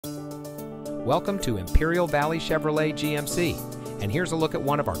Welcome to Imperial Valley Chevrolet GMC, and here's a look at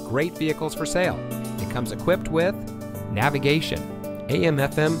one of our great vehicles for sale. It comes equipped with navigation,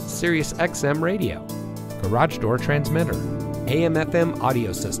 AM/FM Sirius XM radio, garage door transmitter, AM/FM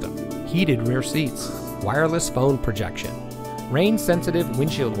audio system, heated rear seats, wireless phone projection, rain-sensitive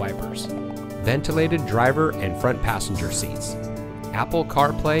windshield wipers, ventilated driver and front passenger seats, Apple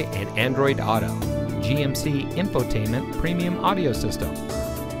CarPlay and Android Auto, GMC infotainment premium audio system.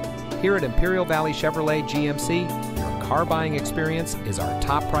 Here at Imperial Valley Chevrolet GMC, your car buying experience is our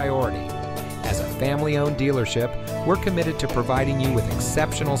top priority. As a family-owned dealership, we're committed to providing you with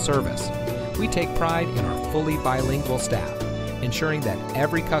exceptional service. We take pride in our fully bilingual staff, ensuring that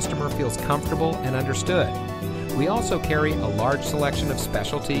every customer feels comfortable and understood. We also carry a large selection of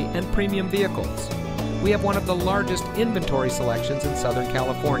specialty and premium vehicles. We have one of the largest inventory selections in Southern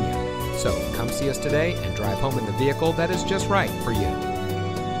California. So come see us today and drive home in the vehicle that is just right for you.